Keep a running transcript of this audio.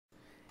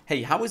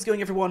Hey, how is it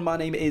going everyone? My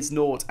name is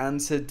Nort, and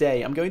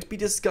today I'm going to be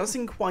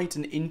discussing quite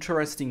an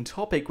interesting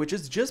topic which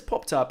has just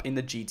popped up in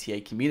the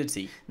GTA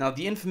community. Now,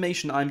 the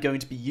information I'm going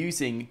to be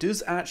using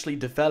does actually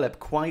develop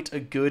quite a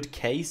good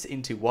case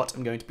into what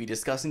I'm going to be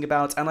discussing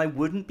about, and I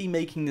wouldn't be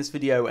making this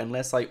video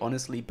unless I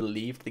honestly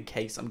believed the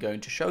case I'm going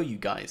to show you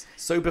guys.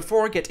 So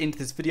before I get into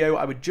this video,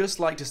 I would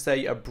just like to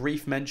say a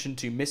brief mention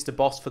to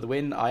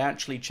MrBossFTW. I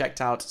actually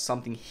checked out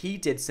something he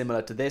did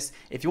similar to this.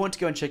 If you want to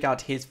go and check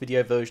out his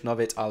video version of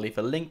it, I'll leave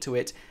a link to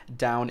it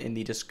down in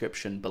the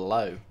description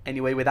below.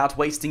 Anyway, without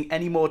wasting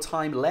any more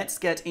time, let's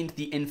get into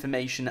the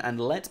information and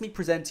let me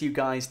present to you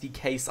guys the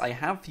case I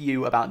have for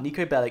you about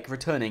Niko Bellic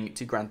returning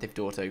to Grand Theft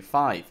Auto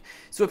 5.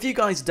 So if you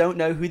guys don't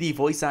know who the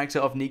voice actor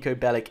of Niko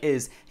Bellic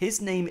is,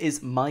 his name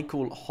is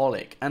Michael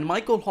Bellic, and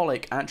Michael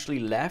Bellic actually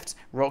left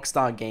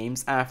Rockstar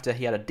Games after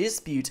he had a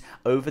dispute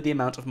over the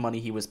amount of money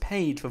he was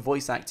paid for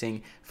voice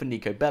acting for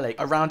Niko Bellic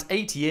around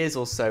 8 years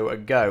or so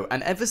ago,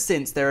 and ever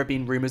since there have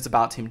been rumors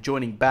about him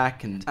joining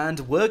back and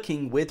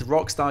working with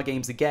Rockstar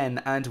Games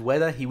again, and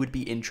whether he would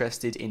be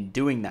interested in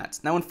doing that.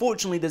 Now,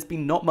 unfortunately, there's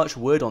been not much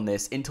word on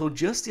this until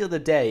just the other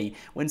day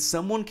when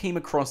someone came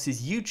across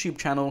his YouTube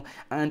channel,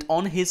 and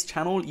on his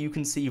channel you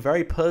can see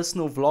very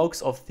personal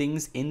vlogs of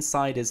things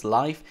inside his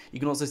life. You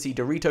can also see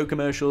Dorito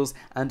commercials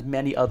and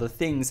many other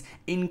things,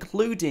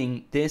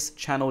 including this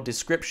channel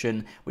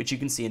description, which you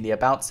can see in the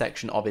About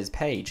section of his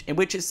page, in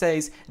which it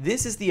says,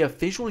 "This is the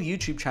official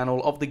YouTube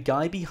channel of the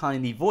guy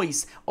behind the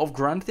voice of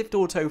Grand Theft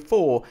Auto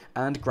 4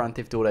 and Grand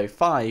Theft Auto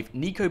 5,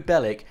 Niko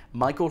Bellic,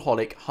 Michael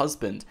Bellic,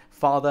 husband,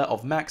 father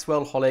of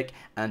Maxwell Bellic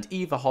and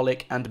Eva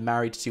Bellic, and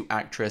married to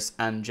actress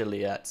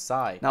Angelia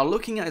Tsai." Now,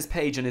 looking at his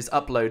page and his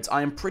uploads,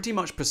 I am pretty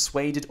much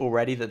persuaded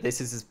already that this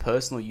is his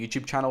personal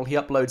YouTube channel. He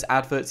uploads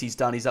adverts he's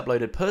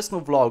uploaded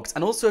personal vlogs,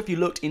 and also if you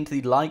looked into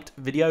the liked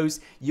videos,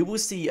 you will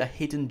see a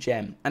hidden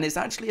gem, and it's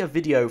actually a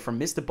video from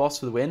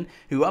MrBossFTW,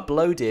 who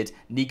uploaded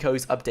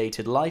Niko's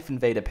updated Life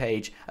Invader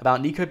page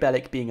about Niko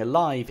Bellic being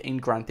alive in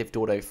Grand Theft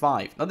Auto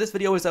 5. Now, this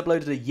video was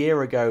uploaded a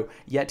year ago,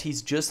 yet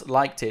he's just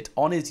liked it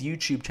on his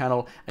YouTube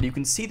channel, and you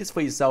can see this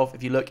for yourself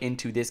if you look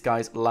into this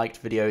guy's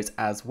liked videos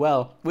as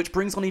well, which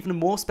brings on even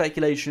more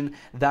speculation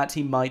that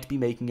he might be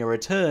making a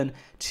return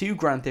to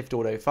Grand Theft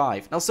Auto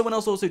 5. Now, someone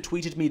else also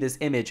tweeted me this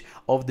image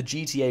of the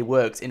GTA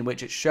works in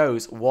which it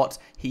shows what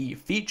he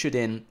featured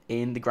in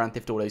the Grand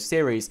Theft Auto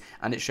series,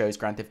 and it shows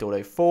Grand Theft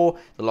Auto 4,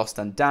 The Lost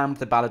and Damned,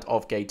 The Ballad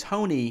of Gay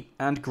Tony,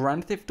 and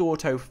Grand Theft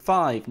Auto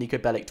 5, Niko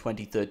Bellic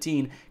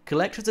 2013,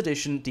 Collector's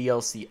Edition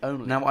DLC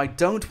only. Now, I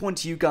don't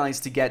want you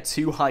guys to get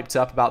too hyped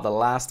up about the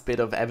last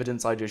bit of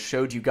evidence I just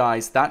showed you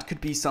guys. That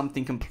could be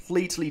something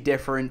completely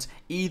different.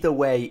 Either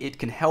way, it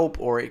can help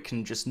or it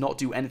can just not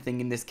do anything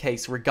in this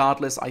case.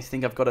 Regardless, I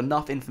think I've got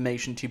enough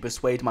information to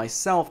persuade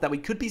myself that we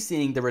could be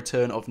seeing the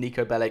return of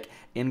Niko Bellic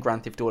in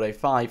Grand Theft Auto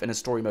 5 in a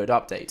story mode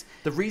update.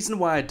 The reason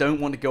why I don't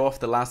want to go off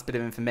the last bit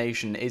of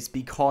information is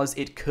because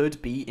it could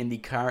be in the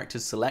character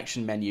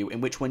selection menu,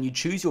 in which when you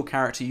choose your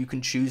character, you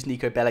can choose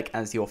Niko Bellic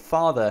as your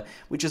father,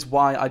 which is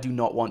why I do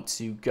not want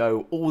to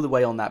go all the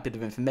way on that bit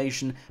of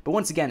information. But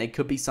once again, it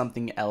could be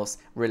something else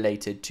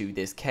related to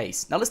this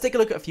case. Now, let's take a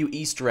look at a few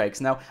Easter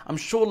eggs. Now, I'm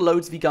sure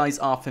loads of you guys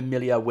are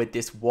familiar with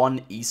this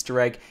one Easter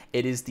egg.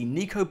 It is the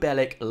Niko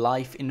Bellic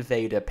Life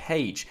Invader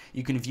page.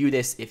 You can view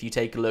this if you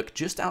take a look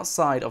just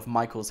outside of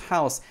Michael's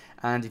house,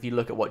 and if you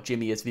look at what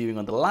Jimmy is viewing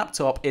on the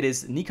laptop, it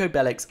is Niko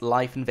Bellic's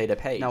Life Invader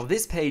page. Now,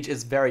 this page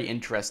is very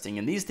interesting,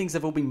 and these things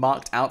have all been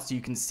marked out so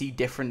you can see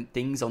different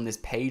things on this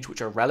page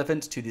which are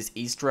relevant to this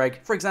Easter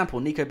egg. For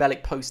example, Niko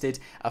Bellic posted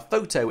a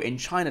photo in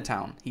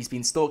Chinatown. He's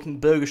been stalking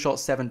Burger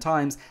Shot 7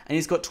 times, and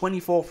he's got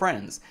 24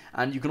 friends.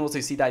 And you can also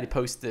see that he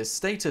posted a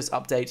status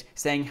update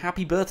saying,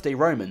 "Happy birthday,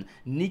 Roman.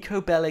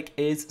 Niko Bellic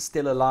is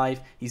still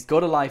alive. He's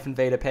got a Life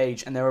Invader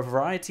page," and there are a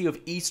variety of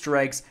Easter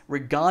eggs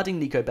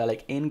regarding Niko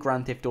Bellic in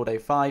Grand Theft Auto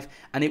 5,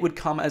 and it would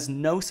come as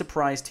no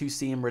surprise to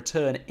see him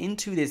return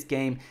into this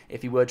game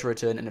if he were to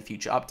return in a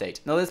future update.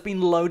 Now, there's been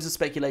loads of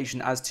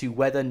speculation as to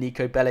whether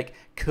Niko Bellic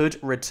could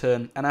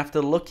return, and after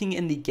looking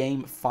in the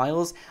game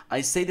files, I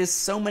say this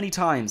so many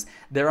times,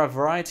 there are a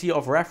variety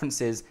of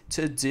references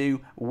to do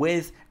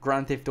with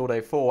Grand Theft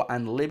Auto 4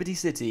 and Liberty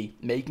City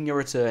making a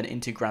return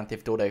into Grand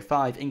Theft Auto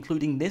 5,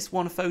 including this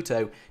one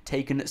photo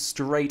taken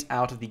straight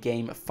out of the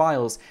game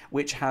files,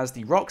 which has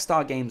the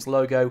Rockstar Games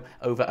logo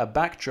over a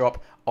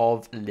backdrop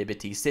of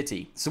Liberty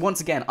City. So once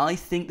again, I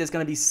think there's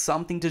going to be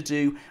something to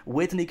do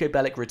with Niko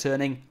Bellic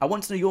returning. I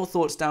want to know your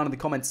thoughts down in the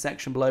comments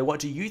section below. What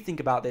do you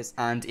think about this?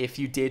 And if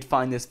you did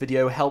find this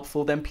video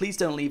helpful, then please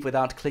don't leave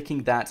without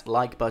clicking that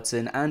like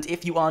button. And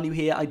if you are new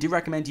here, I do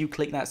recommend you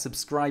click that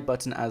subscribe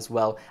button as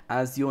well,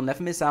 as you'll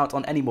never miss out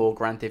on any more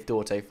Grand Theft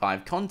Auto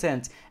 5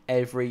 content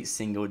every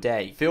single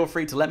day. Feel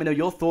free to let me know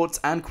your thoughts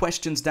and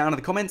questions down in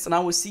the comments, and I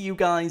will see you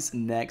guys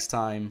next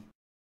time.